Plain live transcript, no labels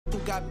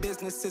got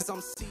businesses I'm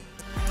seeing.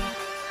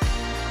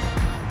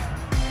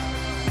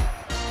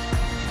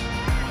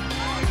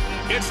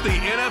 It's the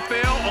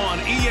NFL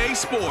on EA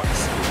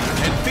Sports.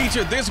 And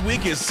featured this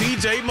week is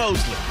C.J.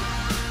 Mosley.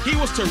 He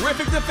was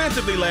terrific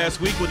defensively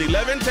last week with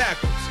 11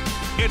 tackles.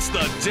 It's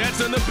the Jets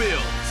and the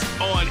Bills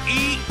on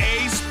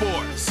EA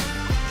Sports.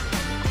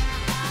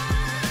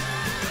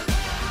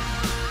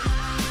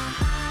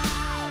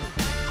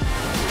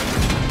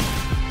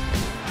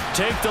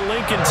 Take the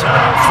Lincoln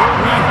Tunnel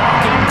through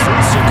Weehawken,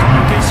 through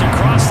Secaucus,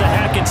 across the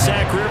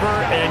Hackensack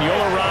River, and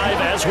you'll arrive,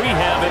 as we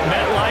have, at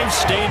MetLife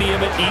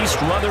Stadium at East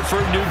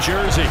Rutherford, New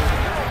Jersey.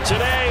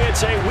 Today,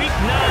 it's a Week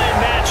 9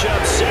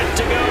 matchup set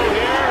to go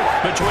here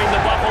between the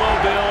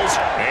Buffalo Bills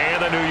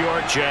and the New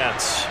York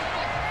Jets.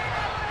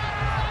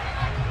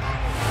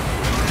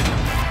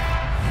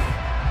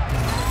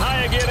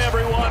 Hi again,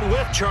 everyone.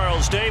 With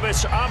Charles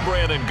Davis, I'm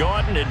Brandon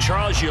Gaudin. And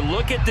Charles, you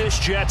look at this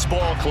Jets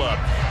ball club.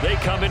 They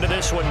come into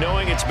this one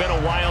knowing it's been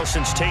a while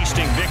since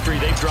tasting victory.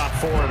 They've dropped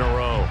 4 in a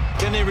row.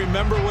 Can they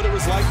remember what it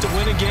was like to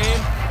win a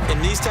game?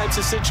 In these types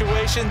of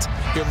situations,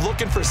 you're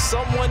looking for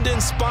someone to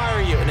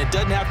inspire you, and it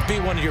doesn't have to be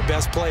one of your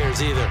best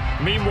players either.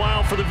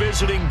 Meanwhile, for the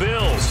visiting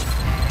Bills,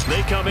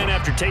 they come in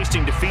after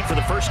tasting defeat for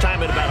the first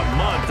time in about a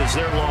month as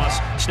their loss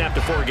snapped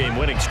a 4-game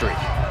winning streak.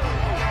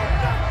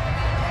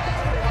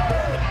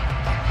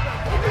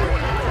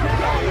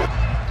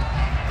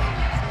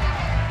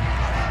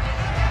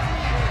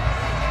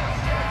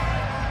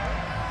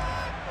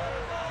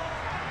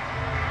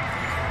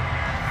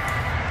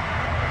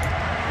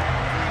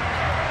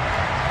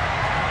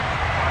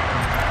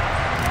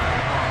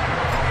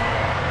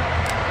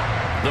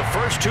 The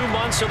first 2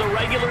 months of the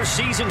regular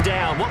season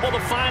down. What will the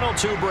final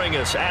 2 bring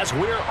us as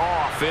we're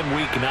off in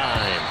Week 9?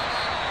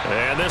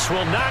 And this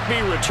will not be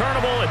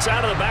returnable. It's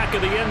out of the back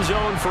of the end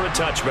zone for a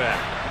touchback.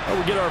 Well,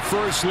 we get our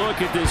first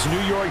look at this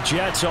New York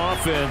Jets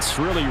offense,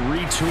 really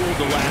retooled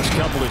the last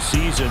couple of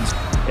seasons.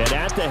 And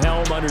at the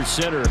helm under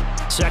center,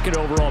 second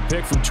overall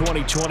pick from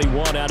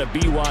 2021 out of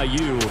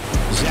BYU,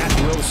 Zach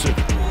Wilson.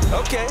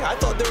 Okay, I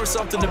thought there was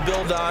something to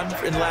build on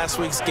in last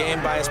week's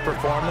game by his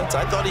performance.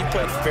 I thought he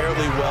played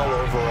fairly well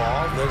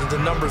overall. The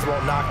numbers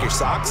won't knock your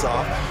socks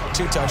off.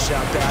 2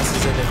 touchdown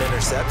passes and an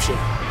interception.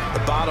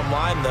 The bottom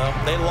line, though,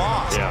 they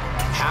lost. Yeah.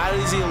 How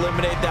does he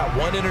eliminate that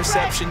 1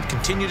 interception,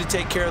 continue to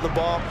take care of the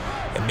ball,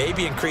 and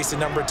maybe increase the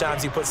number of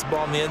times he puts the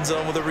ball in the end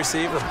zone with a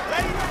receiver?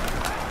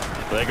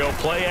 They go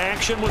play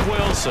action with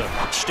Wilson.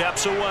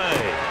 Steps away.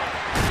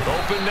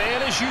 Open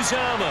man is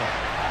Uzama.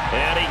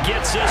 And he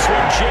gets this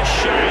one just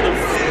shy of the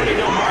 40.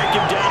 They'll mark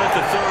him down at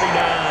the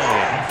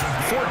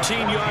 39.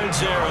 14 yards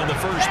there on the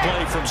first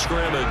play from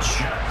scrimmage.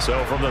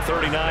 So from the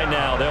 39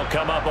 now, they'll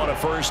come up on a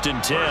 1st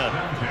and 10.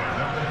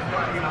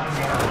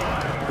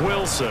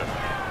 Wilson.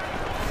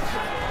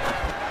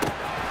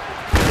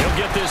 He'll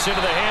get this into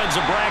the hands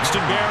of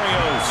Braxton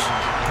Berrios.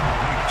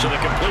 So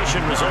the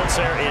completion results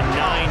there in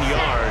 9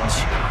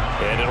 yards.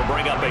 And it'll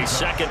bring up a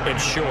 2nd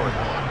and short.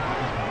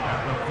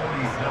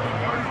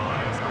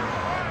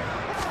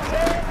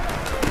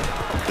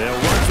 They'll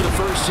run for the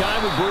first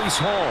time with Breece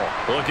Hall.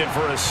 Looking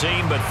for a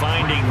seam, but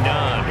finding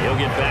none. He'll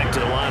get back to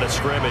the line of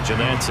scrimmage, and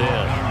that's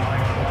it.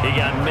 He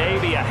got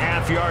maybe a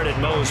half yard at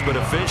most, but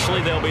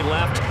officially they'll be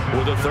left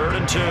with a 3rd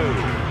and 2.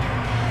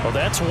 Well,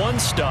 that's one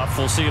stuff.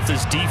 We'll see if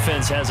this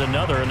defense has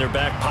another in their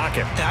back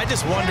pocket. And I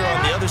just wonder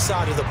on the other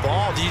side of the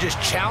ball, do you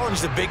just challenge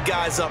the big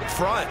guys up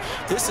front?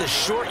 This is a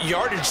short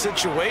yardage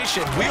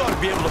situation. We ought to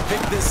be able to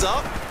pick this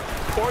up.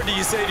 Or do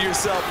you say to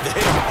yourself,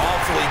 they're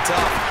awfully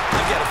tough.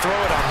 I've got to throw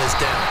it on this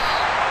down.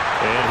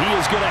 And he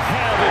is going to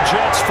have a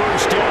Jets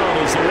first down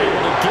as they're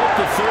able to get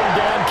the 3rd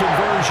down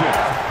conversion.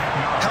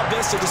 How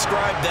best to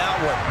describe that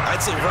one?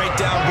 I'd say right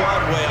down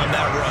Broadway on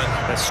that run.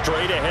 A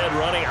straight ahead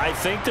running. I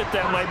think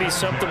that might be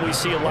something we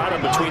see a lot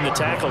of between the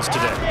tackles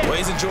today. Well,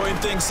 he's enjoying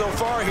things so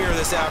far here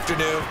this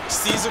afternoon.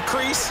 Sees a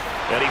crease.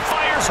 And he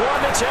fires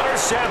one that's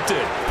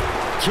intercepted.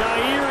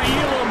 Jair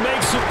Elam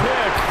makes a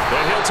pick.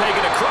 And he'll take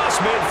it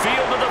across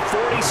midfield to the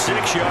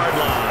 46-yard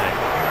line.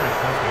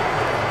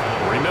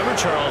 Remember,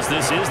 Charles,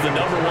 this is the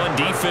 #1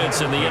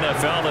 defense in the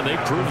NFL, and they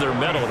prove their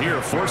mettle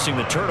here, forcing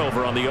the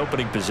turnover on the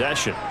opening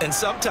possession. And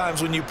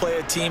sometimes when you play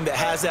a team that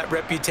has that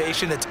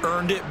reputation, that's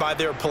earned it by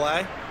their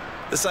play,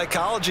 the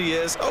psychology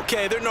is,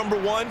 okay, they're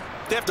 #1.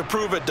 They have to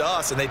prove it to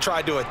us, and they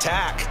tried to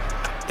attack.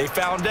 They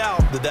found out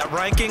that that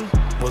ranking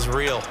was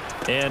real.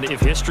 And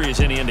if history is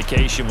any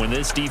indication, when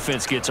this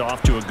defense gets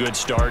off to a good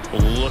start,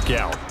 look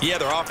out. Yeah,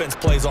 their offense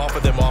plays off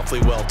of them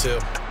awfully well, too.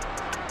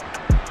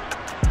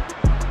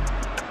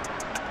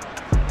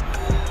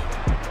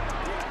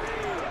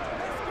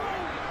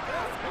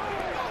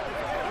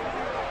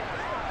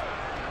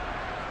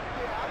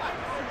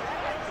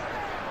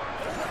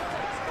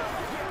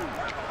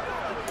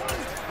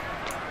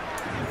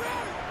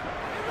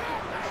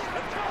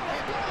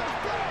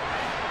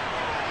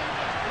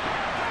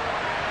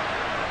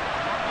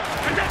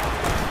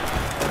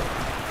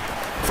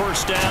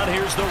 first down.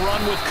 Here's the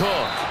run with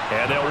Cook.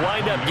 And they'll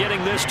wind up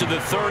getting this to the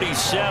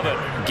 37.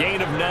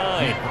 Gain of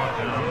 9.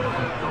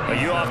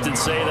 You often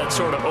say that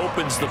sort of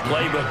opens the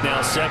playbook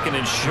now, second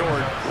and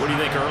short. What do you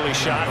think, early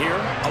shot here?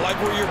 I like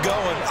where you're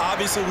going.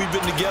 Obviously, we've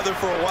been together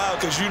for a while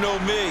because you know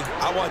me.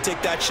 I want to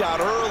take that shot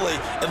early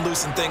and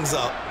loosen things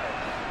up.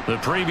 The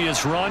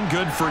previous run,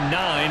 good for 9.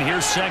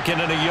 Here's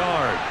second and a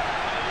yard.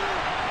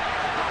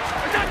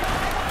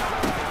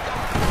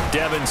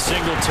 Devin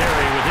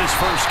Singletary with his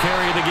first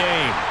carry of the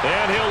game.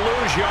 And he'll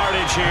lose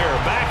yardage here.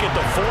 Back at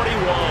the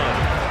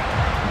 41.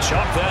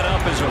 Chalk that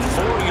up as a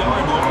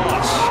 4-yard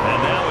loss.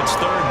 And now it's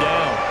third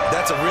down.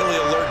 That's a really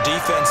alert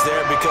defense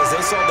there because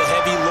they saw the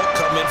heavy look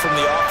come in from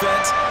the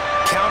offense,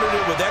 countered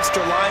it with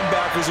extra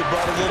linebackers who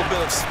brought a little bit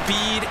of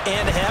speed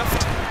and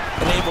heft,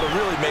 and able to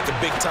really make a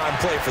big-time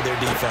play for their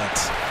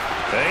defense.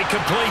 He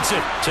completes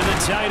it to the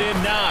tight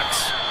end,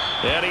 Knox.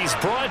 And he's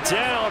brought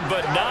down,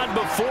 but not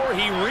before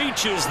he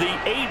reaches the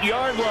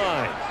 8-yard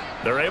line.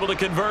 They're able to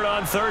convert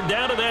on third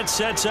down, and that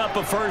sets up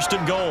a first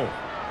and goal.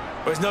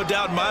 There's no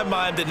doubt in my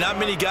mind that not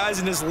many guys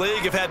in this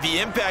league have had the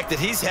impact that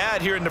he's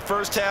had here in the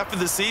first half of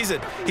the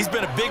season. He's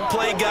been a big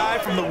play guy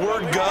from the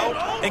word go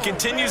and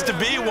continues to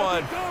be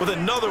one with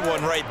another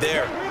one right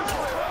there.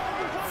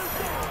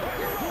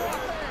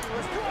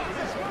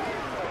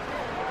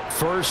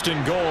 First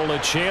and goal, a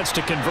chance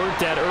to convert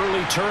that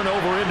early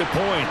turnover into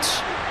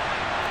points.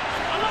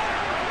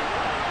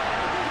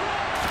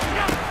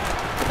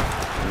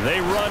 They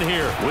run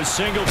here with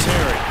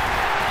Singletary.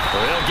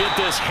 They'll get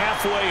this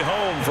halfway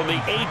home from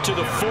the 8 to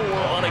the 4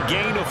 on a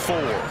gain of 4.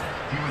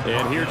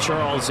 And here,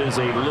 Charles, is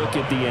a look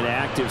at the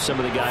inactive, some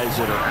of the guys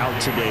that are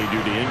out today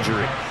due to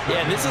injury.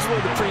 Yeah, and this is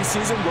where the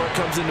preseason work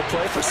comes into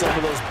play for some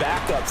of those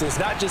backups. It's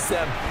not just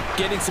them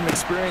getting some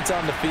experience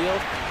on the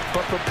field,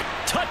 but for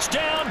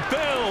touchdown,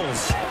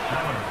 Bills!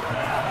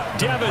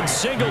 Devin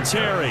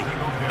Singletary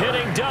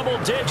hitting double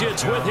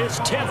digits with his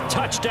 10th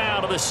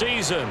touchdown of the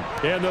season.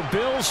 And the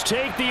Bills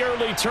take the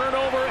early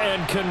turnover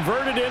and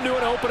convert it into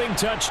an opening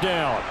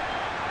touchdown.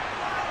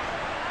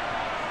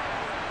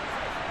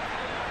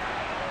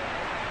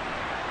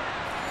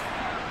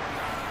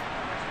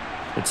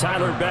 And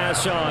Tyler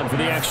Bass on for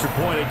the extra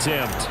point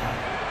attempt.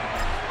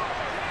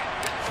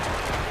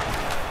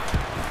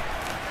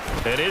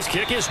 And his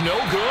kick is no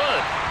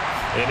good.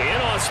 An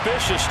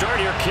inauspicious start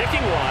here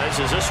kicking-wise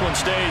as this one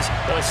stays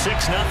a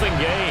 6-0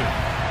 game.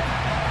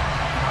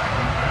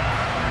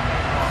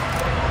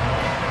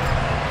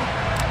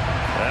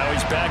 Now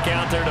he's back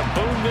out there to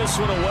boom this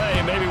one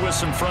away, maybe with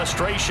some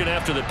frustration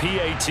after the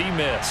PAT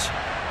miss.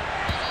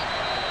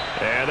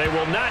 And they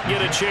will not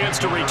get a chance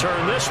to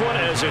return this one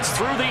as it's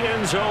through the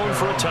end zone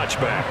for a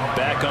touchback.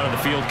 Back onto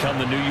the field come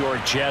the New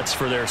York Jets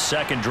for their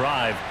second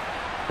drive.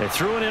 They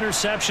threw an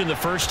interception the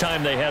first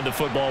time they had the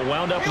football,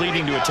 wound up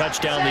leading to a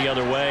touchdown the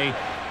other way.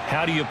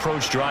 How do you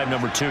approach drive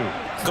number 2?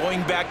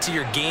 Going back to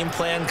your game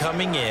plan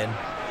coming in,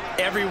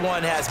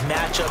 everyone has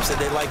matchups that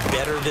they like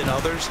better than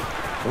others.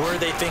 Where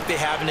they think they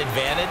have an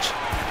advantage,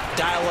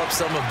 dial up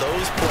some of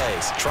those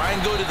plays. Try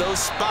and go to those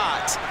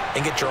spots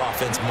and get your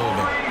offense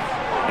moving.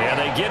 Yeah,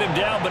 they get him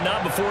down, but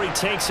not before he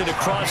takes it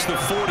across the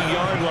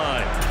 40-yard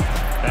line.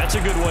 That's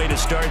a good way to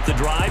start the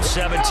drive.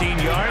 17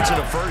 yards and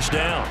a first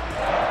down.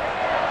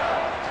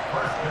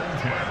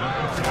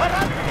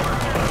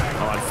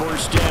 On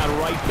first down,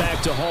 right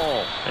back to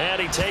Hall. And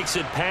he takes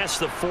it past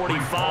the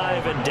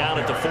 45 and down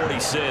at the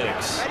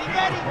 46.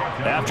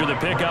 After the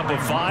pickup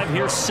of 5,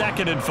 here's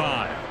second and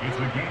 5.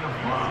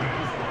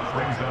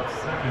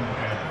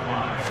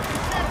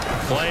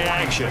 Play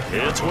action.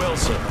 It's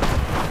Wilson.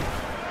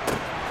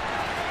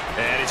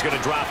 And he's going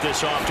to drop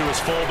this off to his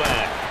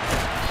fullback.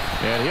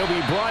 And he'll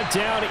be brought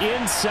down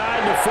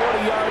inside the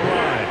 40-yard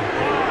line.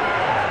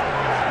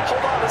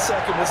 Hold on a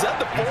second. Was that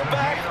the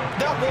fullback?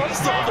 That was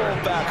the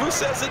fullback. Who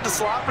says it to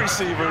slot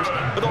receivers?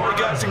 But only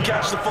guys can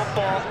catch the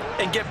football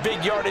and get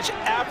big yardage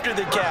after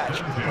the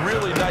catch.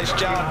 Really nice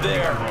job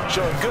there.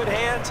 Showing good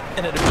hands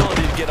and an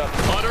ability to get up.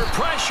 Under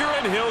pressure,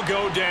 and he'll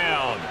go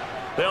down.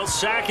 They'll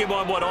sack him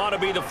on what ought to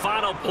be the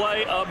final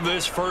play of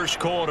this first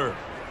quarter.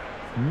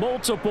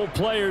 Multiple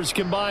players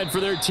combined for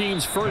their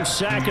team's first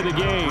sack of the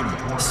game.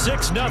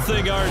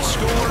 6-0 our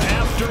score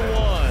after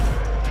 1.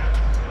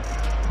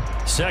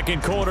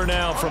 Second quarter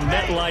now from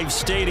MetLife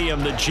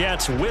Stadium. The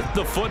Jets with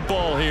the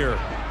football here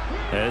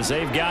as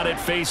they've got it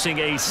facing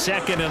a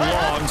second and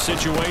long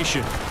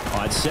situation.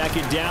 On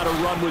second down, a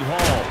run with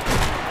Hall.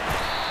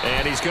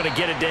 And he's going to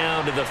get it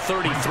down to the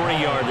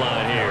 33-yard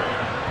line here.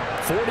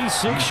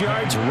 46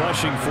 yards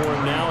rushing for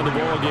him now in the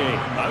ball game.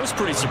 I was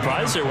pretty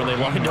surprised there when they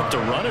lined up to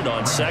run it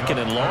on second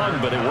and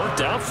long, but it worked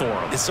out for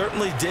him. It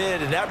certainly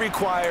did, and that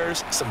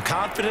requires some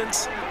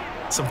confidence,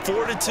 some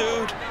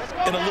fortitude,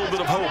 and a little bit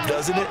of hope,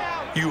 doesn't it?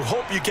 You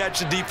hope you catch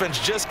the defense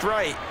just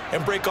right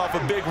and break off a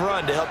big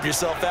run to help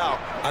yourself out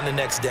on the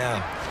next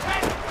down.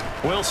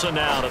 Wilson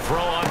now to throw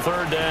on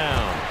third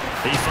down.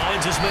 He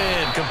finds his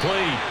man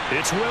complete.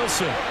 It's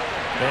Wilson.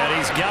 And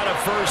he's got a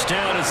first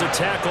down as the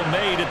tackle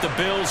made at the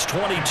Bills'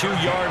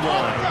 22-yard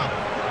line.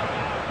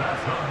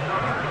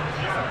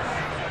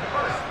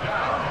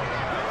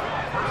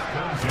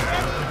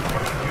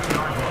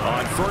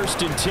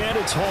 1st and 10,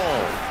 it's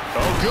Hall.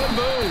 Oh, good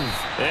move.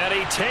 And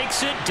he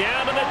takes it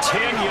down to the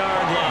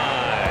 10-yard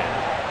line.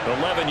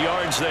 11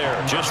 yards there,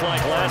 just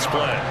like last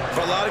play. For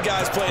a lot of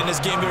guys playing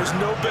this game, there's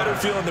no better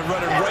feeling than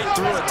running right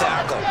through a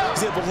tackle.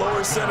 He's able to lower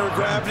his center of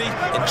gravity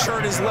and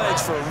turn his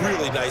legs for a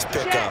really nice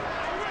pickup.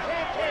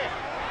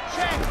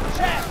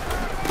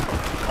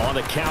 On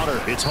the counter,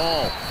 it's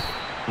Hall.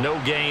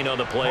 No gain on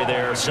the play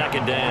there,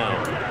 2nd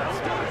down.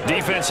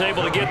 Defense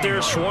able to get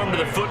there, swarm to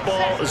the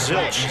football.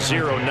 Zilch,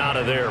 0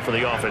 nada there for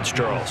the offense,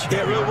 Charles.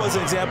 Yeah, it really was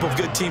an example of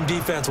good team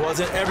defense,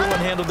 wasn't it? Everyone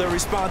handled their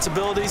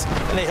responsibilities,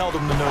 and they held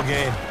them to no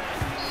gain.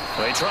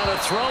 They try to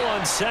throw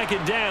on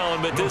 2nd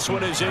down, but this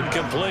one is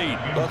incomplete.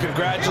 Well,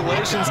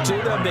 congratulations to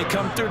them. They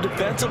come through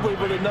defensively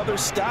with another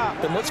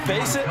stop. And let's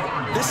face it,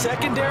 this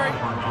secondary,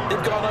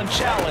 they've gone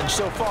unchallenged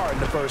so far in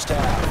the first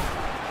half.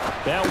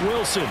 Now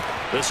Wilson,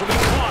 this will be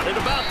caught at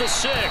about the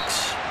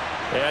 6.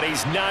 And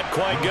he's not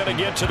quite going to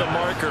get to the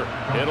marker.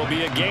 It'll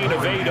be a gain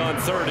of 8 on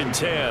 3rd and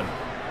 10.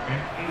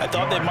 I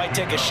thought they might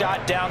take a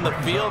shot down the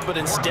field, but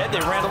instead they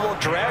ran a little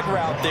drag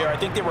route there. I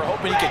think they were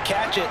hoping he could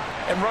catch it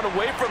and run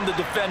away from the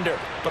defender.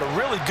 But a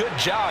really good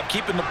job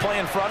keeping the play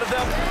in front of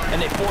them,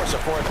 and they force a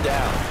 4th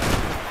down.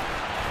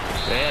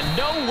 And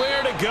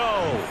nowhere to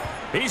go.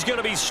 He's going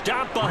to be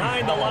stopped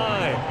behind the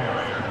line.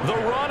 The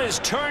run is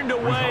turned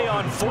away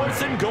on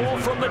 4th and goal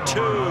from the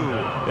 2.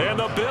 And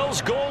the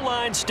Bills' goal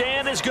line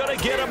stand is going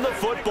to get him the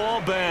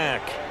football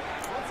back.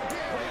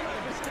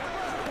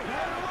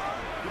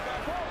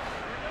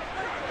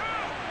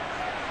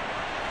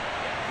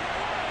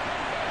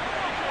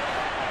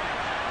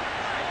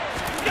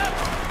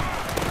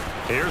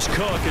 Here's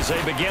Cook as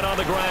they begin on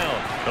the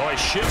ground. Oh, he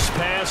shifts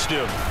past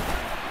him.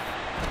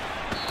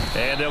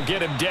 And they'll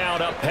get him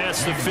down up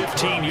past the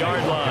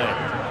 15-yard line.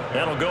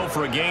 That'll go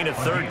for a gain of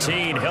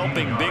 13,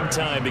 helping big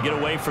time to get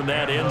away from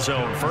that end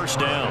zone. 1st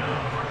down.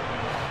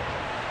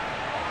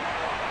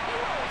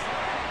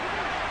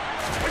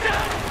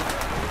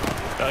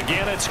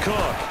 Again, it's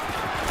Cook.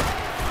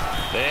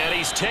 And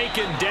he's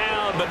taken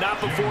down, but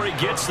not before he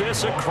gets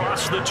this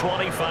across the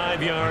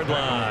 25-yard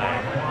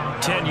line.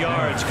 10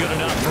 yards, good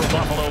enough for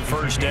Buffalo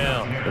 1st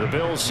down. The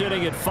Bills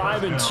sitting at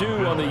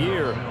 5-2 on the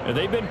year, and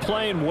they've been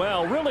playing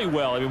well, really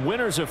well. I mean,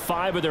 winners of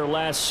 5 of their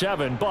last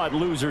 7, but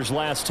losers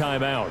last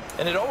time out.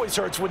 And it always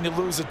hurts when you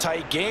lose a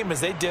tight game, as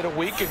they did a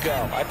week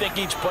ago. I think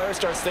each player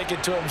starts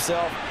thinking to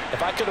himself,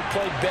 if I could have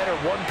played better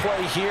one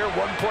play here,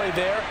 one play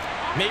there,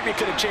 maybe it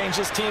could have changed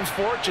this team's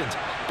fortunes.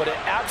 But it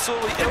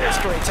absolutely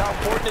illustrates how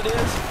important it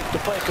is to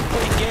play a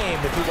complete game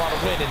if we want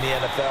to win in the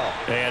NFL.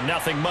 And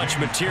nothing much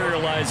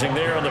materializing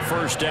there on the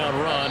 1st down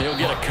run. He'll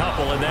get a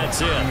couple, and that's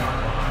it.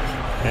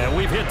 And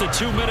we've hit the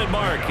 2-minute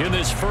mark in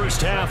this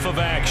first half of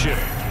action.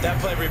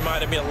 That play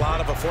reminded me a lot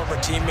of a former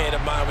teammate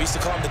of mine. We used to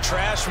call him the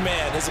trash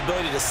man. His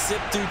ability to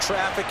sift through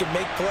traffic and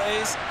make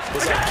plays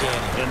was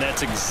uncanny. And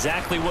that's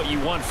exactly what you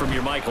want from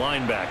your Mike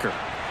linebacker.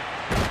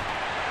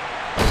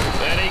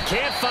 And he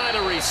can't find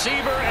a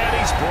receiver, and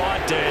he's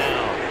brought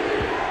down.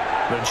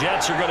 The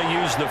Jets are going to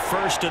use the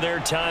first of their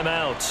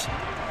timeouts.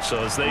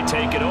 So as they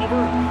take it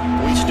over,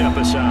 we step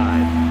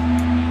aside.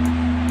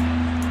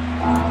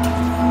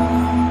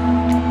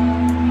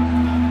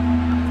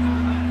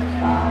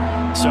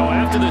 So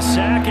after the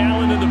sack,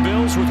 Allen and the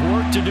Bills with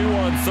work to do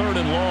on 3rd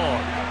and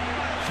long.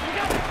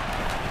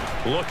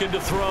 Looking to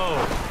throw.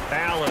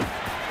 Allen.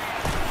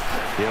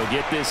 He'll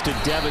get this to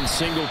Devin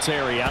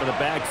Singletary out of the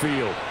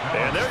backfield.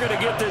 And they're going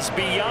to get this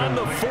beyond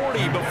the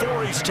 40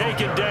 before he's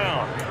taken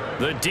down.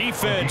 The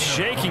defense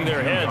shaking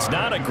their heads,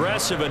 not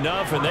aggressive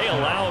enough, and they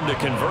allow him to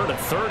convert a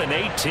 3rd and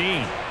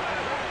 18.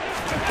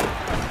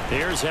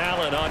 Here's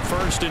Allen on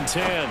 1st and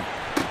 10.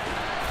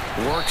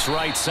 Works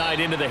right side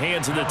into the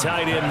hands of the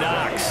tight end,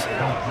 Knox.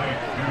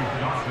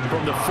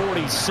 From the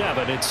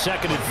 47, it's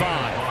 2nd and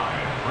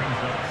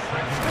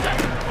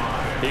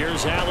 5.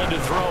 Here's Allen to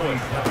throw it.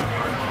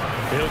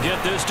 He'll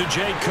get this to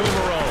Jake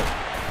Kumaro.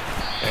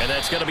 And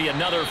that's going to be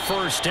another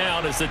 1st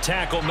down as the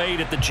tackle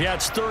made at the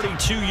Jets'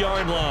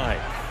 32-yard line.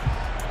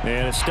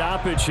 And a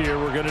stoppage here.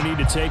 We're going to need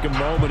to take a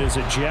moment as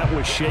a Jet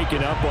was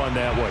shaken up on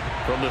that one.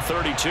 From the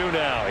 32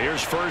 now,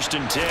 here's 1st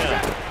and 10.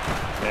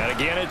 And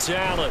again, it's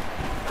Allen.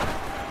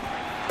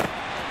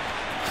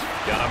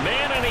 Got a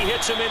man, and he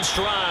hits him in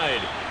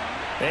stride.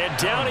 And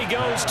down he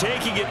goes,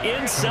 taking it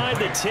inside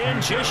the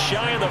 10, just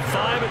shy of the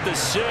 5 at the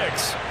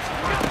 6.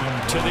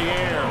 To the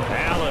air,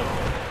 Allen.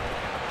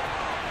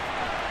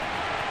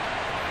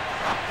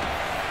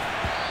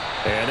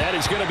 And that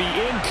is going to be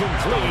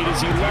incomplete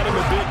as he let him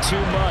a bit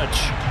too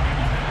much.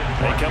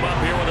 They come up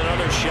here with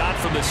another shot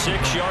from the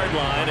 6-yard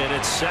line, and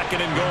it's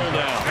 2nd and goal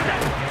now.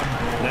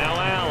 Now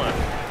Allen.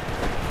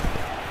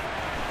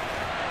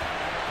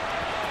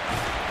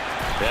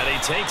 And he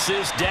takes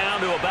this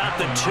down to about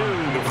the 2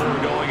 before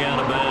going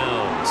out of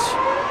bounds.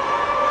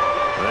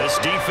 This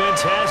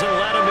defense hasn't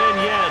let him in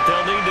yet.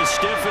 They'll need to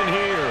stiffen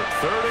here.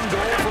 3rd and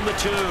goal from the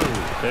 2.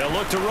 They'll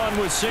look to run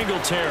with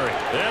Singletary.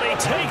 And he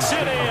takes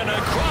it in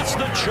across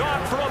the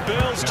chalk for a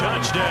Bills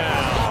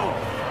touchdown.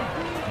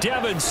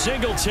 Devin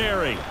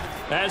Singletary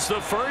as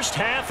the first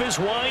half is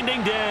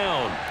winding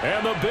down.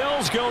 And the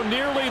Bills go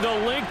nearly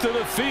the length of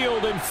the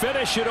field and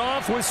finish it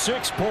off with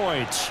 6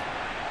 points.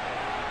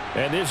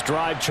 And this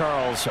drive,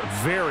 Charles,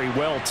 very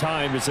well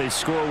timed as they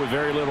score with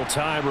very little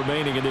time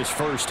remaining in this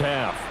first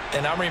half.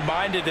 And I'm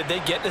reminded that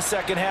they get the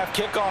second half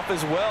kickoff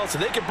as well, so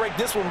they can break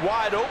this one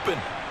wide open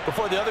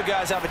before the other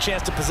guys have a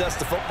chance to possess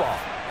the football.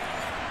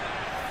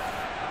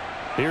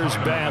 Here's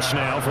Bass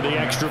now for the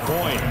extra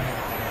point.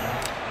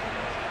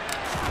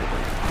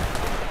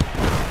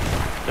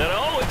 And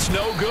oh, it's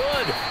no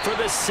good. For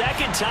the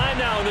second time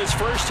now in this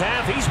first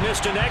half, he's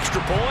missed an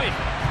extra point.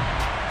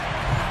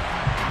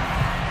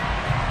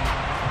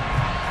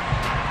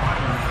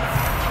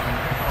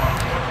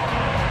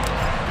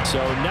 So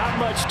not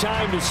much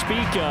time to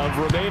speak of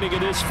remaining in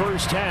this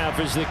first half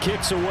as the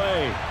kick's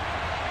away.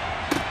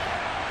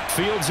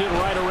 Fields it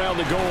right around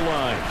the goal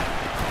line.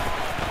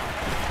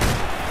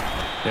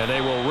 And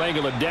they will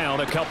wrangle it down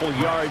a couple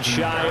yards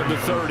shy of the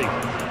 30.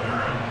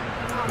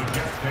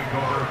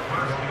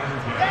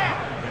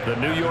 The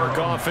New York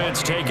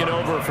offense taking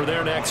over for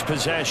their next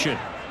possession.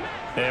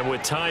 And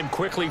with time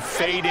quickly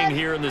fading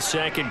here in the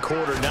second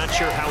quarter, not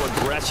sure how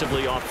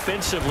aggressively,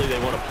 offensively they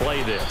want to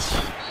play this.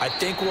 I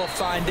think we'll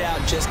find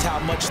out just how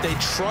much they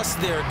trust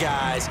their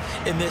guys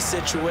in this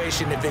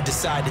situation if they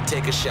decide to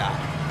take a shot.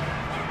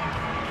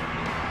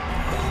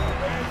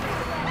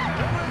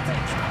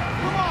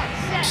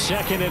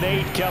 Second and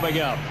 8 coming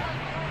up.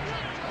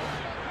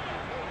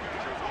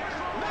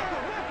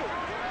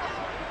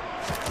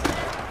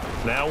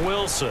 Now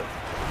Wilson.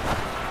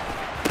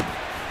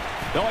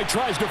 No, he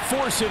tries to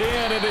force it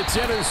in, and it's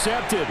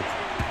intercepted.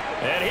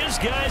 And his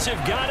guys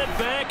have got it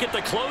back at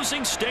the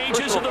closing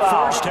stages of the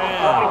first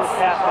half.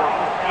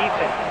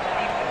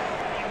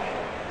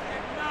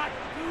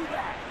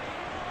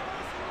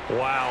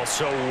 Wow,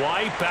 so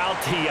wipe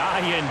out the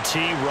INT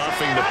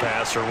roughing the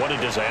passer. What a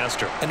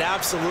disaster. An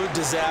absolute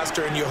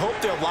disaster, and you hope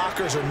their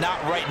lockers are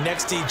not right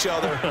next to each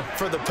other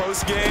for the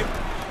postgame.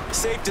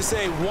 Safe to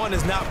say one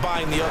is not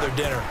buying the other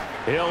dinner.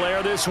 He'll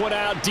air this one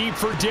out deep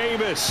for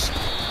Davis.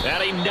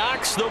 And he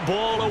knocks the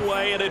ball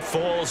away, and it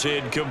falls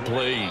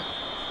incomplete.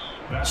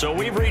 So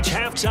we've reached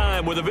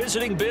halftime with the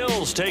visiting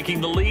Bills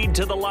taking the lead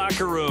to the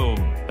locker room.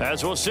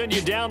 As we'll send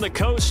you down the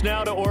coast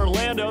now to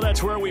Orlando,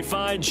 that's where we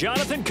find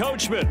Jonathan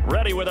Coachman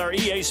ready with our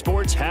EA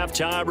Sports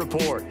Halftime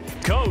Report.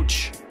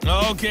 Coach.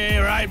 Okay,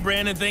 all right,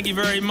 Brandon, thank you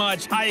very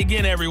much. Hi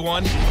again,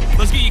 everyone.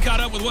 Let's get you caught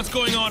up with what's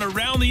going on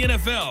around the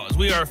NFL as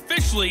we are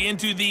officially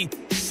into the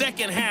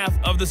second half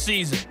of the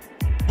season.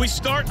 We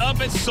start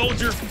up at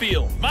Soldier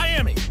Field,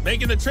 Miami,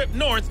 making the trip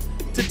north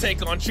to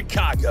take on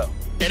Chicago.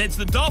 And it's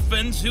the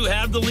Dolphins who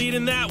have the lead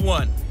in that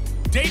one.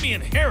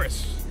 Damian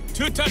Harris,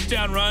 2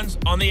 touchdown runs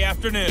on the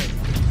afternoon.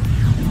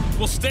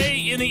 We'll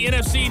stay in the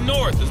NFC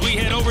North as we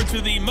head over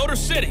to the Motor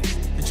City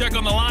to check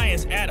on the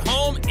Lions at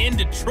home in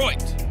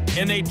Detroit.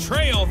 And they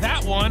trail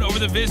that one over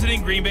the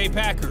visiting Green Bay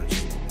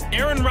Packers.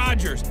 Aaron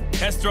Rodgers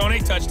has thrown a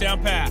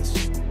touchdown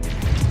pass.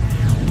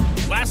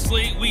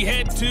 Lastly, we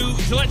head to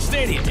Gillette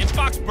Stadium in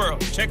Foxborough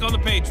to check on the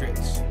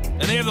Patriots.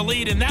 And they have the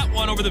lead in that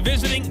one over the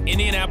visiting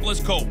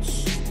Indianapolis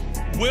Colts.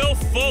 Will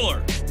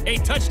Fuller, a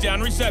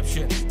touchdown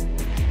reception.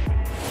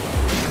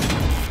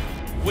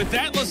 With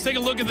that, let's take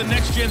a look at the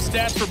next-gen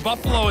stats for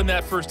Buffalo in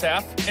that first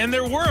half. And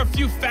there were a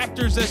few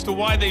factors as to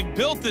why they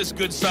built this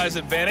good-size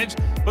advantage,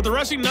 but the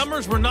rushing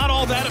numbers were not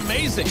all that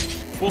amazing.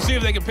 We'll see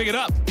if they can pick it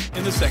up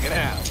in the second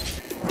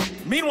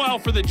half. Meanwhile,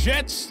 for the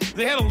Jets,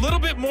 they had a little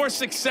bit more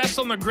success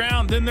on the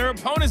ground than their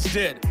opponents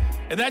did,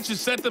 and that should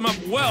set them up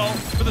well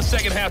for the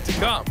second half to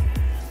come.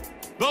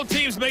 Both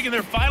teams making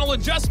their final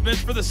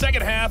adjustments for the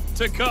second half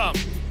to come.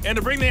 And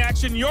to bring the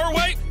action your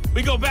way,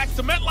 we go back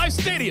to MetLife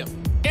Stadium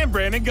and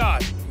Brandon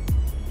Gott.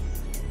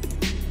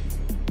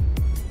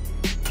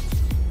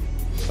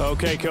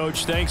 Okay,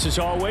 Coach, thanks as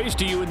always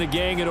to you and the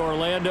gang in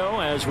Orlando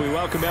as we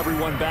welcome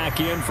everyone back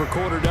in for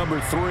quarter number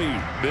 3.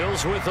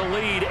 Bills with the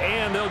lead,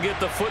 and they'll get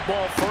the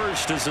football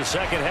first as the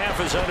second half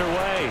is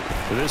underway.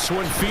 This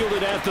one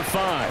fielded at the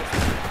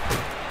 5.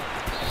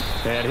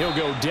 And he'll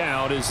go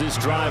down as this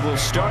drive will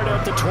start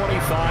at the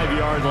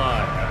 25-yard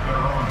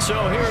line.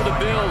 So here are the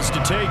Bills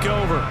to take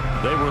over.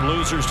 They were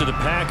losers to the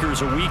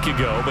Packers a week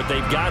ago, but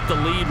they've got the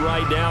lead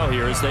right now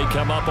here as they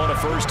come up on a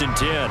 1st and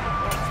 10.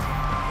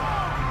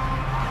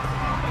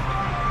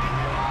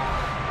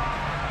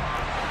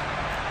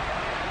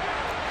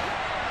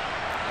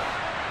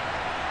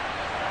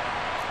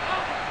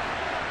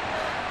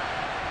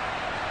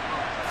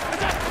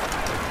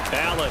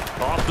 Allen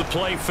off the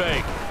play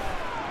fake.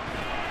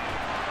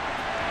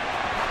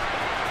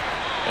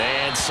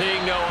 And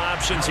seeing no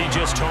options, he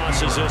just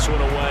tosses this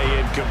one away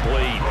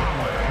incomplete.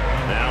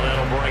 Now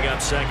that'll bring up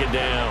second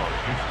down.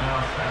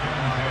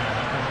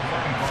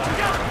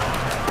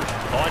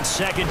 On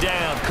second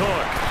down,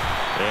 Cook.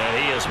 And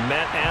he is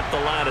met at the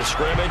line of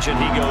scrimmage, and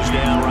he goes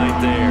down right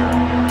there.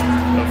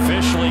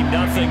 Officially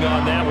nothing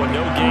on that one,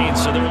 no gain,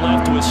 so they're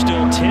left with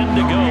still 10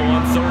 to go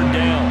on 3rd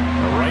down.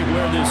 Right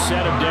where this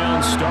set of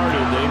downs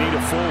started, they need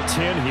a full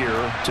 10 here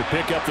to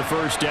pick up the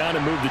 1st down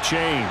and move the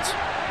chains.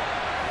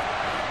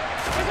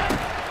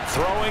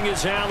 Throwing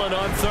is Allen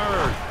on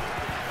third.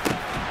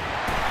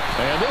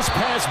 And this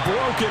pass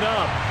broken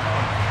up.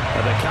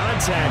 The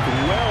contact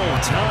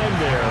well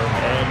timed there,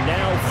 and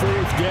now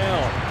fourth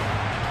down.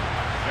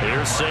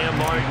 Here's Sam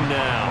Martin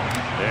now.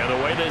 And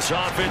the way this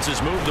offense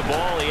has moved the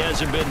ball, he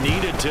hasn't been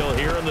needed till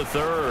here in the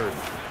third.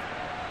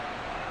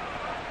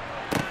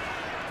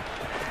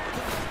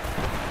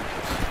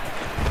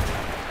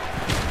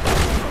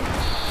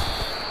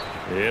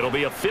 It'll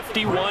be a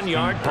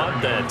 51-yard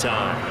punt that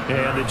time.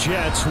 And the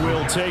Jets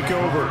will take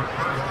over.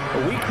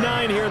 Week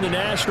 9 here in the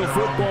National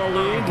Football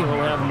League.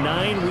 We'll have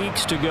 9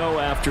 weeks to go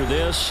after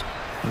this.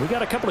 We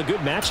got a couple of good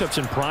matchups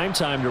in prime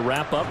time to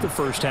wrap up the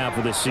first half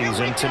of this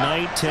season.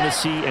 Tonight,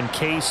 Tennessee and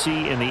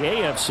KC in the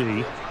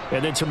AFC.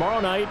 And then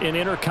tomorrow night, an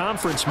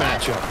interconference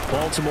matchup.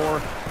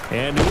 Baltimore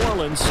and New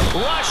Orleans.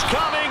 Rush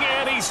coming,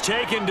 and he's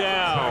taken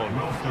down.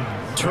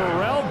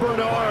 Terrell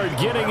Bernard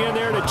getting in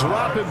there to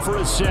drop him for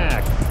a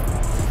sack.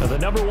 Now, the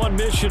number one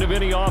mission of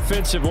any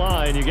offensive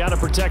line, you got to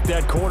protect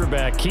that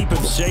quarterback, keep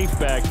him safe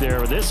back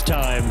there. This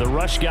time, the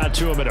rush got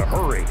to him in a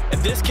hurry.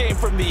 And this came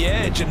from the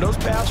edge, and those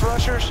pass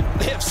rushers,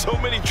 they have so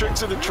many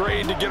tricks of the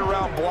trade to get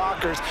around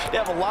blockers. They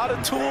have a lot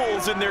of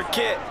tools in their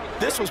kit.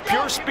 This was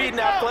pure speed and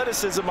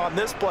athleticism on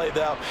this play,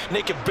 though, and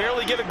they could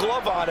barely get a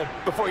glove on him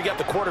before he got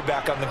the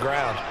quarterback on the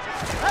ground.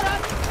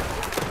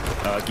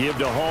 Give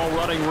to Hall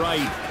running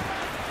right.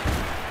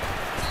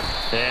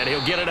 And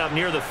he'll get it up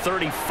near the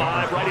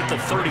 35, right at the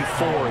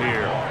 34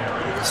 here.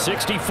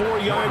 64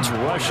 yards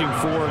rushing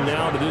for him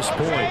now to this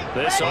point.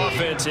 This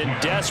offense in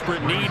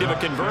desperate need of a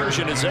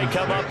conversion as they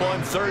come up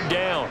on third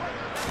down.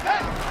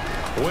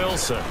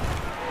 Wilson.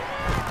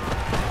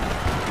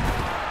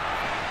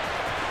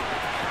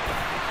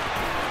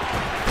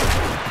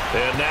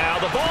 And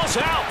now the ball's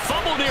out.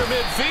 Fumble near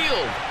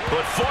midfield.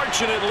 But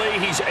fortunately,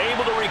 he's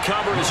able to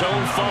recover his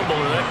own fumble,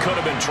 and that could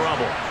have been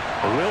trouble.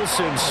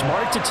 Wilson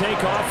smart to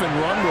take off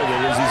and run with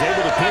it as he's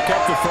able to pick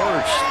up the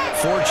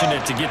first.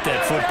 Fortunate to get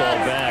that football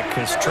back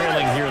because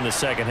trailing here in the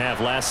second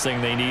half, last thing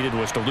they needed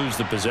was to lose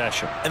the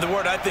possession. And the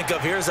word I think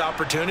of here is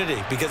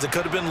opportunity, because it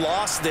could have been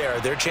lost there,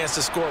 their chance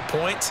to score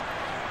points.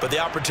 But the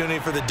opportunity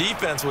for the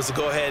defense was to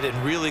go ahead and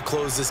really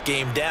close this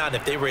game down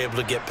if they were able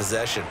to get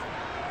possession.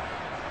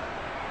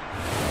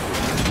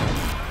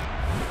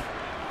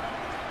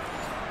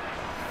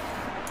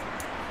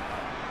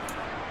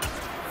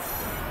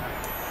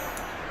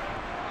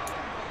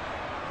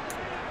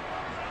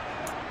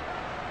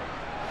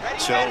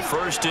 So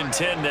first and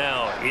 10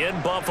 now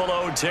in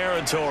Buffalo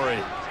territory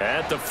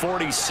at the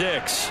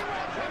 46.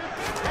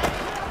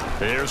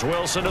 Here's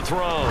Wilson to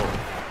throw.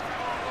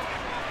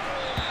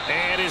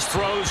 And his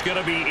throw's going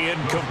to be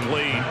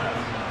incomplete.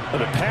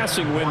 The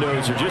passing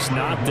windows are just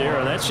not there.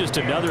 And that's just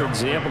another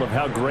example of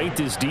how great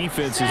this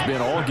defense has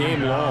been all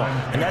game long.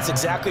 And that's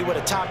exactly what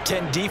a top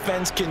 10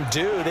 defense can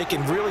do. They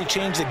can really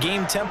change the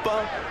game tempo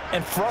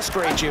and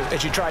frustrate you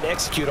as you try to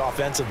execute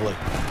offensively.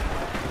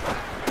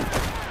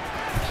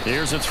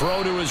 Here's a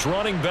throw to his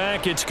running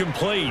back. It's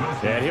complete.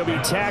 And he'll be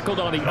tackled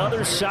on the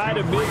other side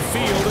of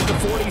midfield at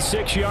the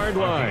 46-yard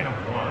line.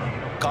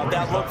 Caught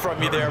that look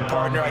from you there,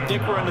 partner. I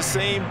think we're on the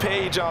same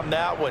page on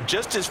that one.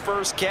 Just his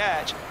first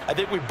catch. I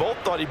think we both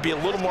thought he'd be a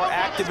little more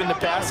active in the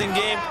passing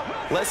game.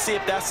 Let's see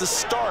if that's the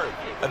start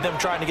of them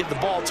trying to get the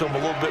ball to him a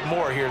little bit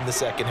more here in the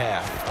second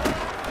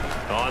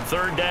half. On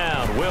third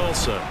down,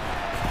 Wilson.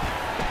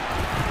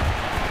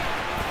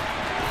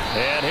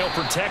 And he'll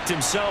protect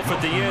himself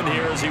at the end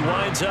here as he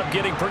winds up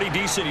getting pretty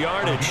decent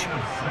yardage.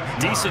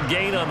 Decent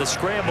gain on the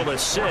scramble to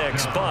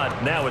 6,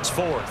 but now it's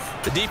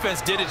 4th. The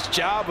defense did its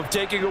job of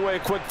taking away a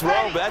quick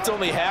throw, but that's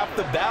only half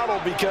the battle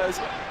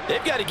because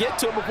they've got to get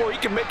to him before he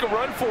can make a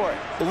run for it.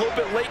 A little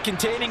bit late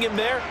containing him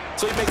there,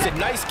 so he makes a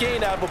nice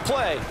gain out of a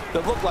play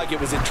that looked like it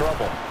was in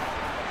trouble.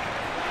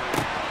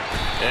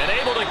 And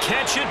able to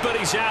catch it, but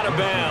he's out of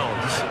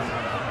bounds.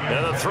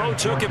 And the throw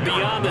took him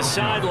beyond the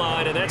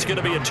sideline, and that's going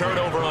to be a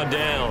turnover on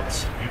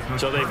downs.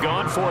 So they've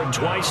gone for it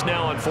twice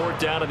now on fourth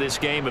down of this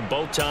game, and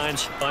both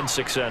times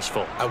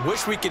unsuccessful. I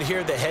wish we could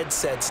hear the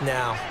headsets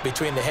now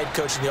between the head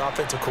coach and the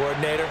offensive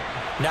coordinator.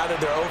 Now that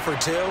they're 0 for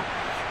 2,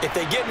 if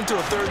they get into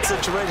a third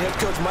situation, head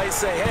coach might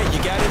say, hey,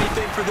 you got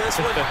anything for this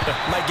one?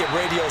 Might get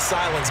radio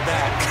silence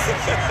back.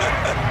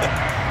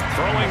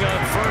 Throwing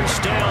on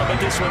first down,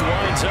 but this one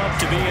winds up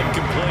to be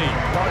incomplete.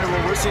 Part of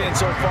what we're seeing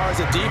so far is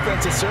the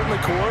defense is certainly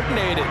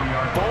coordinated.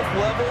 Both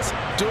levels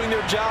doing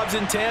their jobs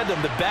in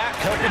tandem. The back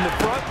helping the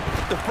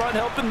front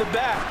helping the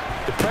back.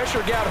 The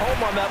pressure got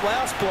home on that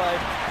last play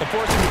and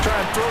forced him to try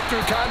and throw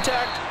through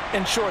contact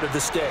and short of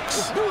the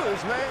sticks.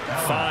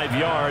 5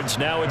 yards.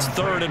 Now it's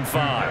 3rd and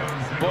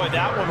 5. Boy,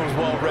 that one was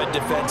well read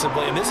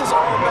defensively. And this is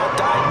all about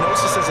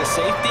diagnosis as a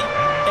safety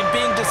and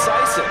being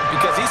decisive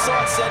because he saw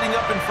it setting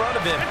up in front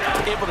of him,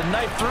 able to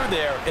knife through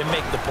there and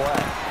make the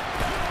play.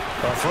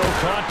 A throw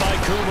caught by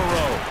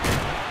Kumaro.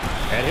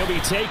 And he'll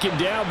be taken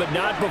down, but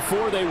not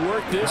before they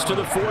work this to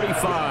the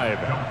 45.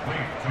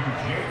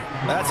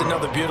 That's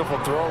another beautiful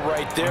throw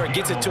right there. It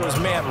gets it to his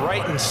man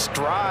right in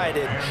stride.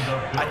 And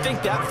I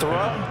think that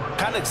throw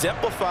kind of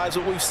exemplifies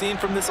what we've seen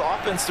from this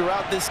offense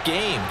throughout this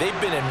game. They've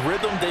been in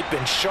rhythm. They've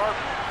been sharp.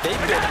 They've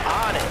been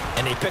on it.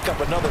 And they pick up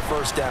another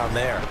first down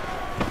there.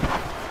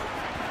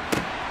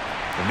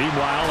 And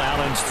meanwhile,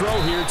 Allen's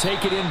throw here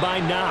taken in by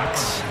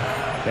Knox.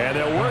 And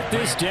they'll work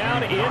this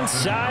down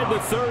inside the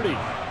 30.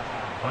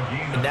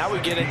 And now we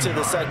get into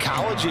the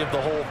psychology of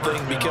the whole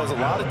thing, because a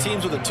lot of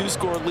teams with a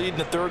 2-score lead in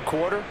the third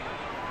quarter,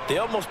 they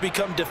almost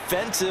become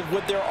defensive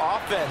with their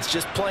offense,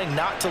 just playing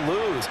not to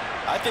lose.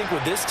 I think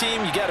with this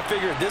team, you got to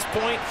figure at this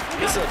point,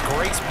 this is a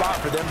great spot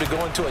for them to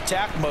go into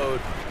attack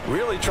mode,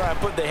 really try and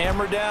put the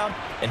hammer down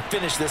and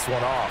finish this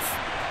one off.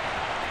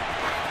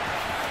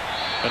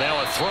 And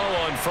now a throw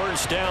on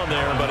first down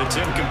there, but it's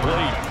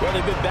incomplete. Well,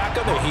 they've been back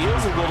on their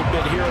heels a little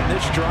bit here in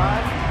this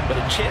drive, but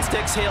a chance to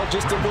exhale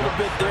just a little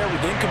bit there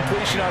with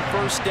incompletion on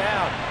first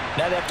down.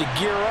 Now they have to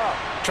gear up,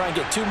 try and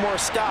get 2 more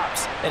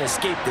stops and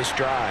escape this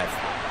drive.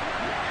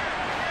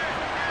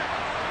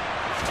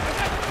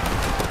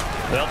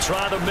 They'll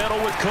try the middle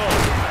with Cook.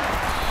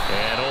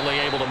 And only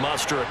able to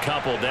muster a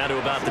couple down to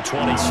about the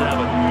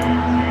 27.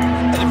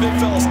 And the big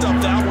fella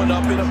stuffed that one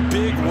up in a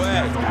big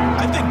way.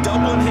 I think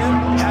doubling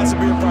him has to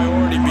be a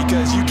priority,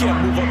 because you can't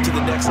move up to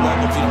the next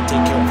level if you don't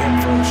take care of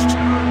him first.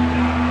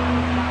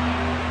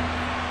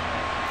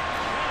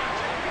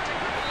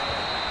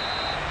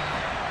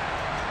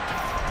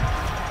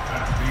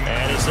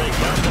 And as they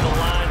come to the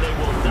line, they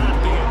will not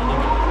be able to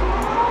go.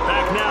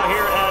 Back now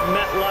here at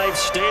MetLife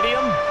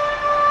Stadium.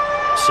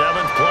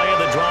 7th play of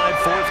the drive,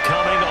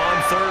 forthcoming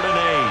on 3rd and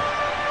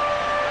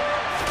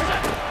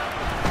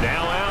 8.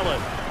 Now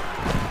Allen.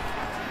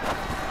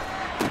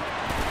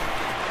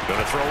 Going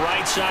to throw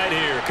right side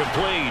here,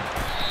 complete.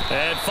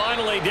 And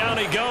finally down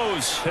he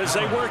goes as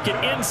they work it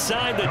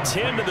inside the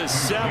 10 to the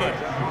 7.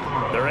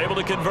 They're able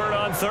to convert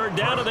on 3rd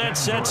down, and that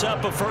sets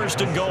up a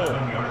 1st and goal.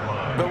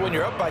 But when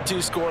you're up by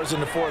 2 scores in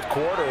the 4th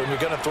quarter and you're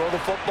going to throw the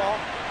football,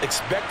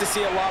 expect to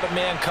see a lot of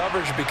man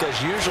coverage, because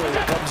usually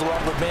what comes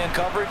along with man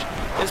coverage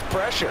is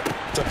pressure.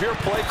 So if you're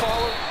a play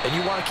caller and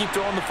you want to keep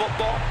throwing the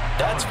football,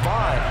 that's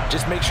fine.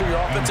 Just make sure your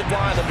offensive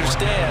line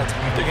understands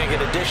they're going to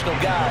get additional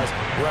guys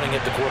running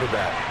at the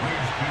quarterback.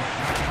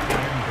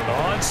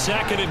 On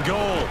 2nd and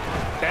goal,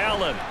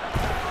 Allen.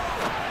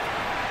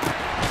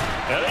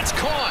 And it's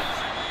caught.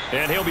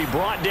 And he'll be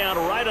brought down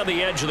right on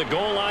the edge of the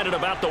goal line at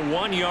about the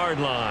 1-yard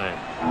line.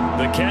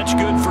 The catch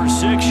good for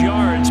 6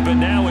 yards, but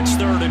now it's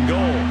 3rd and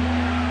goal.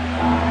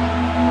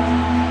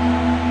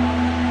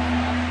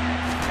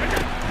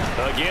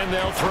 Again,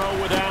 they'll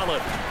throw with Allen.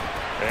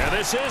 And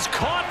this is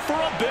caught for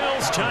a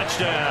Bills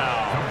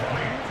touchdown.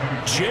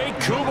 Jake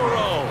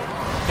Kumaro,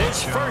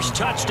 his first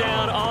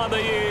touchdown on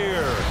the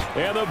year.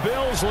 And the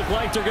Bills look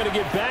like they're going to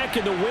get back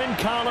in the win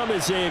column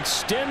as they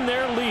extend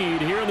their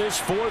lead here in this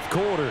 4th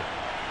quarter.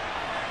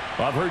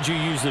 I've heard you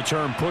use the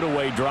term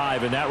put-away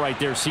drive, and that right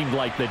there seemed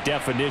like the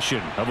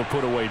definition of a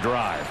put-away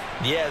drive.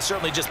 Yeah, it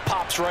certainly just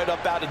pops right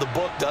up out of the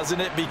book, doesn't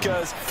it?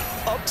 Because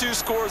up 2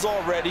 scores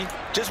already,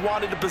 just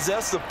wanted to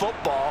possess the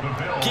football,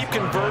 keep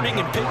converting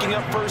and picking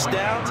up first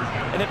downs.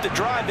 And if the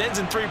drive ends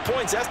in 3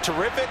 points, that's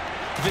terrific.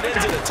 If it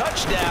ends in a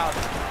touchdown,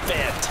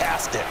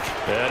 fantastic.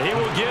 And he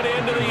will get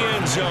into the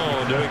end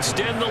zone to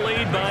extend the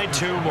lead by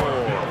 2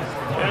 more.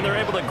 And they're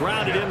able to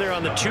ground it in there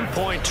on the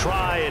 2-point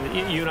try.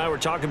 And you and I were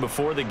talking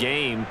before the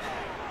game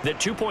that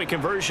 2-point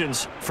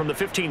conversions from the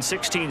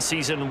 15-16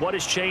 season, what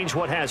has changed,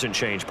 what hasn't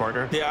changed,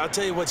 partner? Yeah, I'll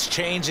tell you what's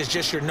changed is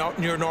just your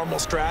normal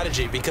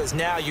strategy, because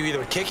now you're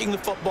either kicking the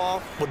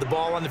football with the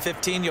ball on the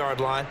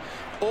 15-yard line,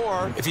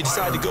 or if you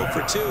decide to go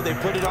for 2, they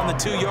put it on the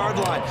 2-yard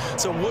line.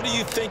 So what are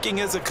you thinking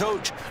as a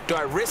coach? Do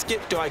I risk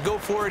it? Do I go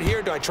for it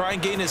here? Do I try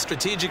and gain a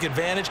strategic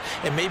advantage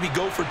and maybe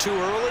go for 2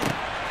 early?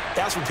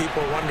 That's what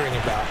people are wondering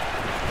about.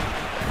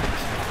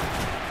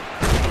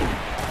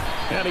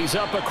 And he's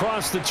up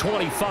across the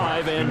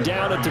 25 and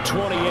down at the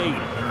 28.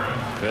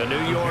 And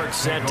New York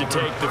set to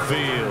take the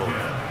field.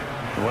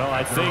 Well,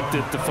 I think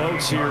that the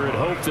folks here had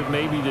hoped that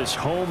maybe this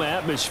home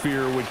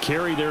atmosphere would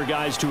carry their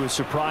guys to a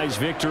surprise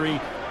victory,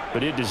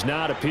 but it does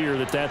not appear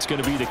that that's going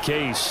to be the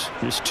case.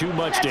 There's too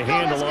much to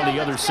handle on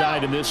the other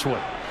side in this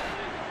one.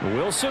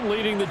 Wilson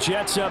leading the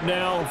Jets up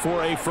now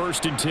for a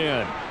 1st and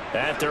 10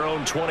 at their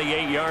own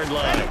 28-yard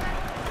line.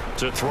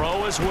 To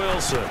throw is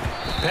Wilson.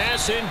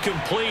 Pass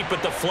incomplete,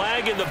 but the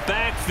flag in the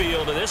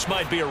backfield, and this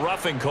might be a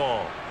roughing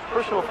call.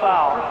 Personal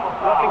foul,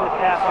 roughing the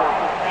passer,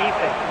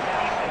 defense.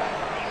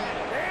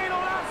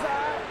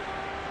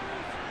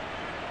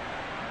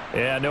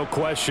 Yeah, no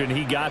question.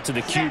 He got to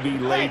the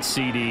QB late,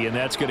 CD, and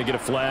that's going to get a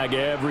flag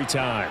every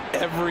time.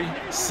 Every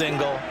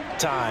single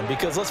time.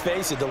 Because let's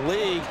face it, the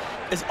league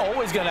is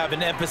always going to have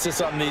an emphasis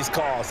on these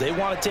calls. They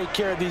want to take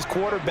care of these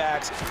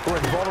quarterbacks who are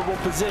in vulnerable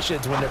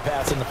positions when they're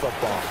passing the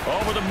football.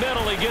 Over the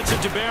middle, he gets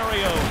it to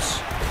Barrios.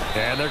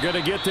 And they're going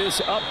to get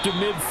this up to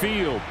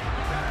midfield.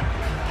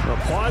 Well,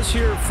 Pause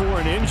here for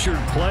an injured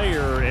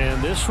player,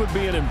 and this would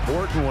be an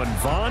important one.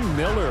 Von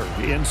Miller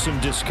in some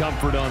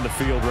discomfort on the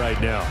field right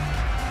now.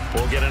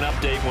 We'll get an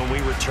update when we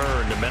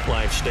return to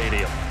MetLife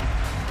Stadium.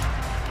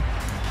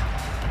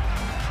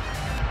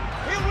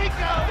 Here we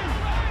go!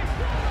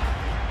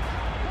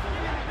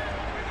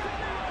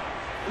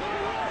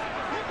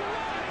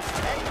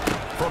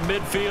 From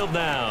midfield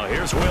now,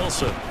 here's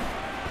Wilson.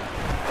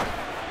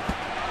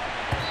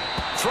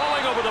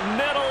 Throwing over the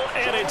middle,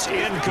 and it's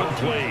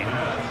incomplete.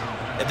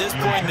 At this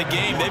point in the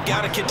game, they've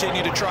got to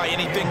continue to try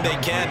anything they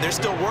can. They're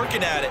still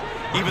working at it,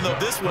 even though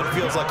this one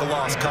feels like a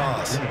lost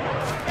cause.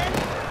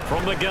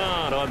 From the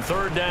gun on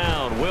third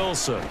down,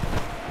 Wilson.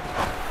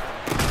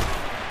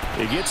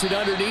 He gets it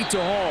underneath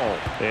to Hall,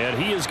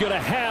 and he is going to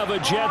have a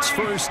Jets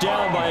first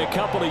down by a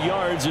couple of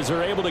yards as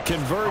they're able to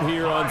convert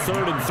here on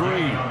 3rd and 3.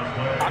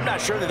 I'm not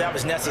sure that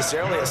was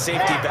necessarily a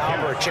safety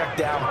valve or a check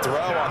down throw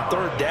on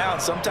third down.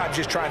 Sometimes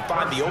just try and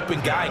find the open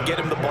guy and get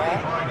him the ball.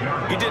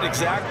 He did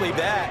exactly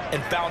that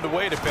and found a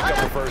way to pick up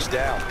a first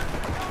down.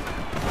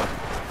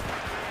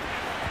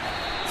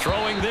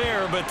 Throwing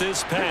there, but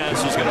this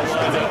pass is going to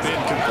wind up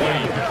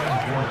incomplete.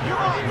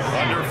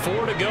 Under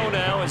 4 to go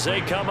now as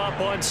they come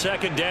up on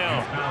 2nd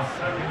down.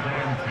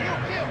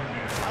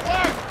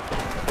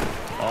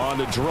 On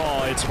the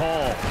draw, it's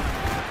Hall.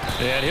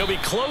 And he'll be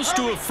close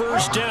to a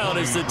first down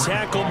as the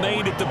tackle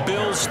made at the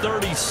Bills'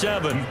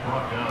 37.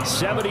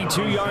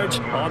 72 yards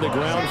on the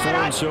ground for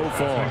him so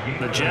far.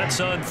 The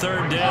Jets on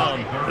 3rd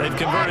down. They've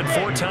converted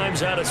 4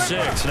 times out of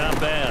 6. Not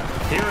bad.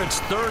 Here it's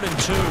 3rd and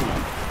 2.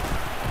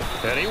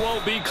 And he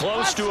won't be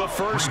close to a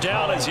first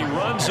down as he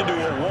runs into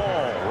a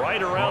wall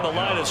right around the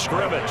line of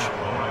scrimmage.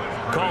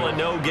 Calling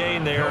no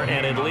gain there,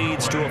 and it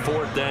leads to a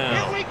 4th down.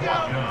 Here we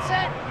go.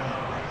 Set.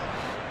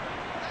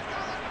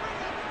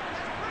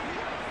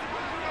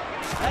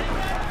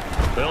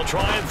 They'll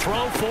try and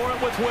throw for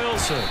it with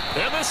Wilson.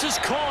 And this is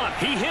caught.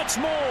 He hits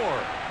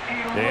more.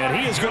 And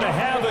he is going to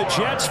have a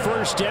Jets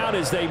first down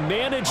as they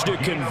manage to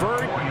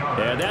convert,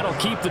 and that'll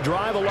keep the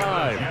drive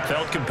alive.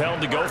 Felt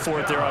compelled to go for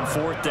it there on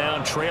 4th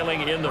down,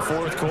 trailing in the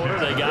 4th quarter.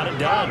 They got it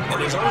done.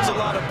 And there's always a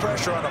lot of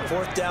pressure on a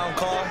 4th down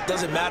call.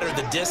 Doesn't matter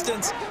the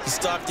distance. You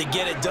still have to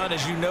get it done,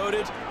 as you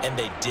noted, and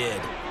they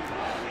did.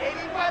 80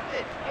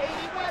 weapons.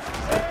 80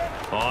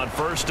 weapons. On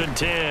 1st and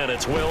 10,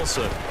 it's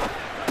Wilson.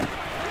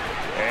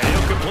 And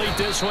he'll complete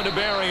this one to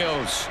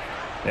Berrios.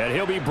 And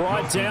he'll be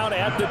brought down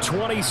at the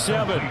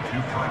 27.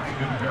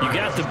 You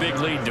got the big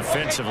lead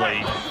defensively.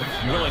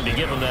 Willing to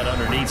give him that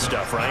underneath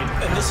stuff, right?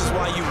 And this is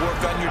why you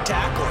work on your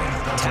tackling.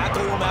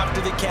 Tackle him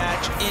after the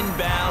catch,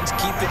 inbounds,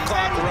 keep the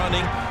clock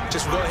running.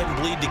 Just go ahead and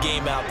bleed the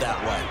game out that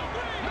way.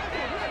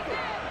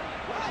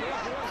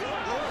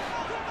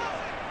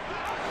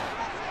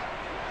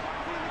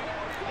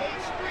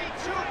 H3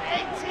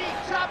 218.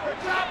 Chopper.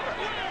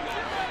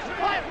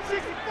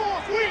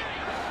 64 weak.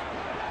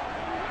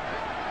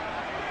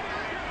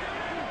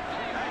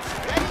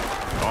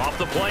 Off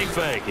the play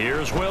fake,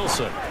 here's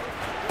Wilson.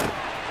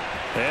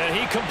 And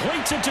he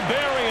completes it to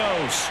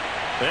Berrios.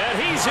 And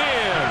he's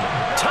in.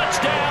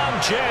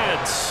 Touchdown,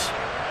 Jets.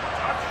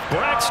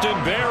 Braxton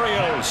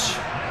Berrios,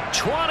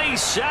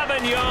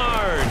 27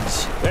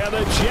 yards. And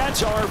the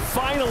Jets are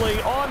finally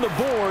on the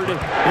board in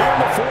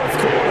the 4th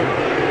quarter.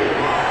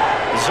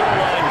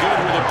 Zerline good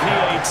with a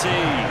PAT.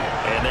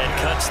 And that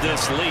cuts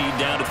this lead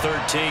down to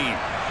 13.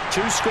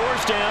 2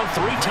 scores down,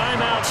 3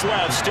 timeouts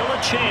left. Still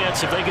a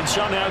chance if they can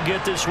somehow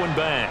get this one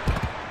back.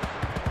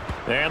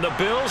 And the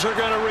Bills are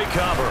going to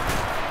recover.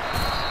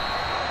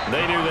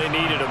 They knew they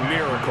needed a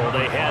miracle.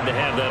 They had to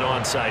have that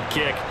onside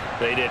kick.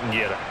 They didn't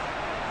get it.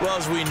 Well,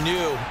 as we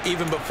knew,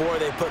 even before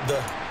they put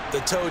the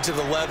toe to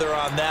the leather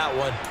on that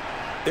one,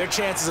 their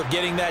chances of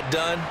getting that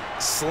done,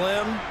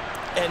 slim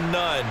and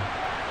none.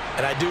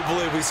 And I do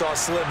believe we saw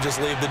Slim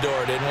just leave the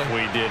door, didn't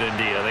we? We did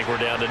indeed. I think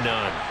we're down to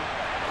none.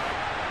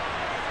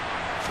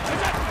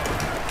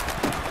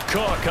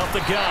 Cook up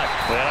the gut.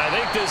 And I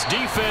think this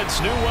defense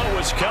knew what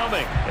was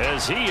coming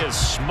as he is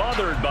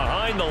smothered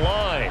behind the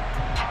line.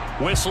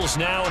 Whistles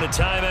now in a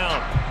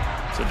timeout.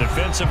 So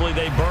defensively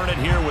they burn it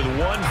here with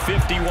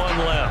 1:51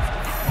 left.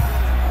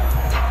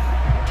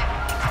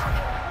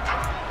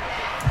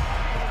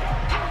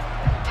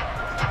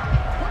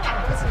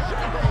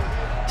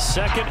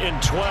 Second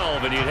and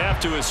 12, and you'd have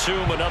to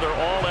assume another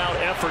all-out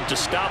effort to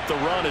stop the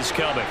run is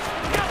coming.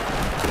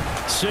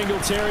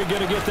 Singletary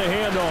going to get the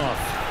handoff.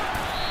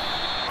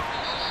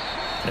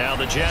 Now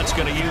the Jets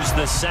going to use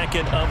the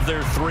second of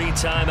their 3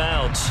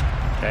 timeouts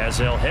as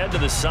they'll head to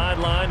the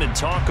sideline and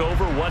talk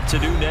over what to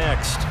do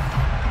next.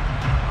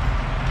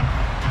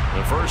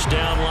 The first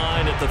down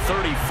line at the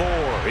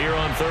 34 here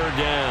on 3rd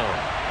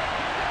down.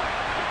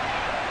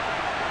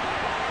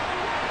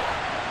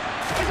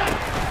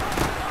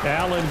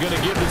 Allen going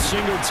to give the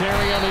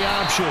Singletary on the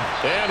option.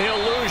 And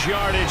he'll lose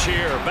yardage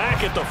here.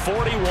 Back at the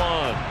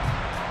 41.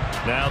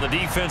 Now the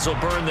defense will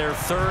burn their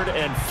 3rd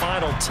and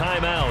final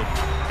timeout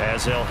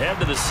as they'll head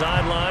to the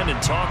sideline and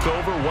talk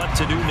over what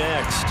to do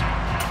next.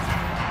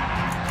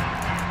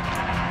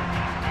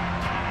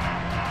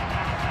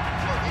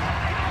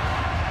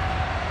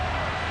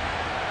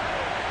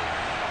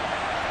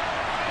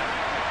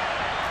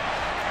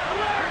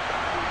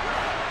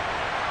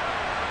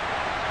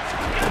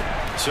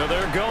 So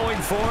they're going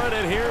for it,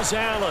 and here's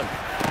Allen.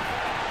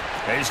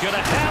 He's going to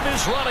have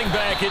his running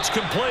back. It's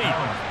complete.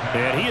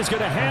 And he is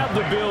going to have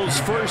the Bills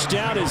first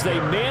down as they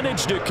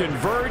manage to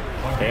convert,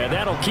 and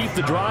that'll keep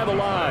the drive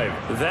alive.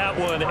 That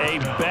one a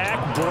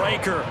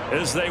backbreaker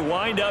as they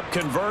wind up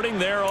converting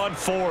there on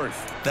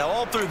 4th. Now,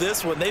 all through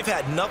this one, they've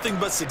had nothing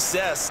but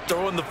success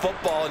throwing the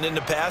football and in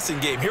the passing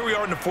game. Here we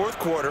are in the 4th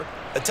quarter,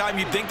 a time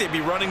you'd think they'd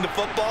be running the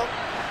football.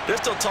 They're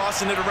still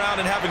tossing it around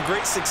and having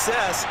great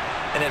success,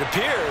 and it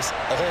appears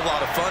a whole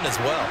lot of fun as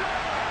well.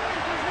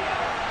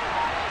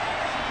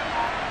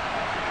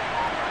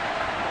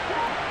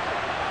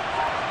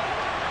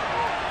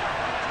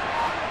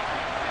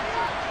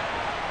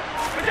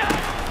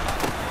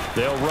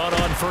 They'll run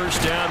on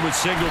first down with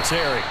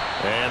Singletary.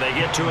 And they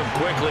get to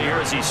him quickly here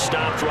as he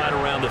stopped right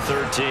around the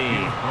 13.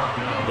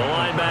 The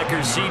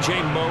linebacker,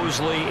 C.J.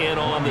 Mosley, in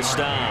on the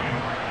stop.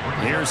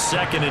 Here's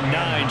 2nd and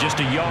 9, just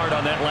a yard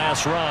on that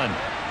last run.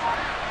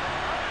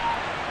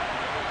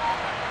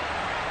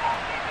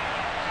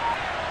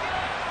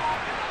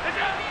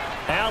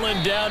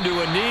 Allen down to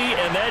a knee,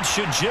 and that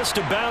should just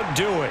about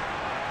do it.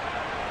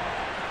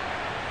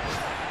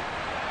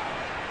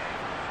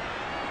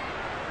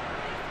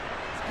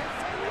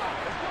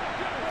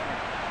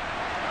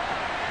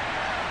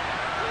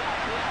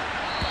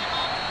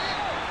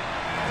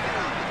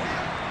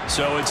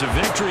 So it's a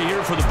victory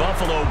here for the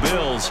Buffalo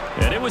Bills,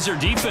 and it was their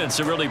defense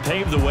that really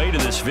paved the way to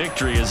this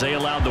victory as they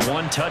allowed the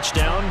 1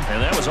 touchdown,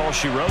 and that was all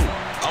she wrote.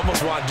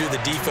 Almost want to do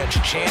the defense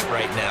chant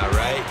right now,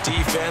 right?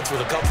 Defense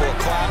with a couple of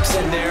claps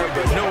in there,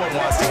 but no one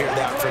wants to hear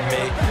that from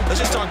me.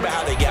 Let's just talk about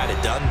how they got it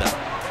done, though.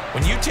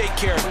 When you take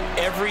care of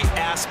every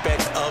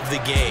aspect of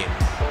the game,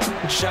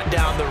 shut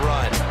down the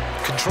run,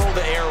 control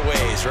the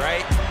airways,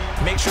 right?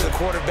 Make sure the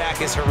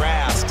quarterback is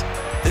harassed.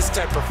 This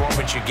type of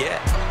performance you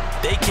get.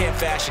 They can't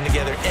fashion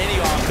together any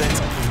offense,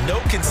 no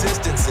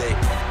consistency,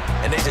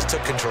 and they just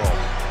took control.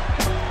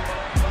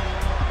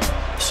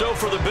 So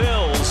for the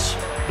Bills,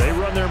 they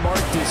run their mark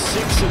to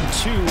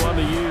 6-2 on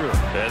the year.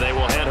 And they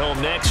will head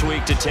home next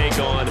week to take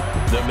on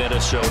the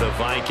Minnesota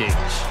Vikings.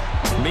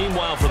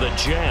 Meanwhile, for the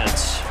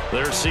Jets,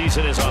 their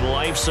season is on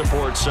life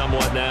support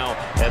somewhat now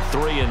at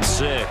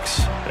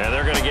 3-6. And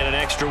they're going to get an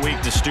extra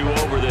week to stew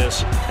over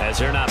this as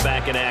they're not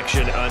back in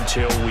action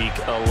until week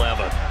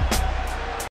 11.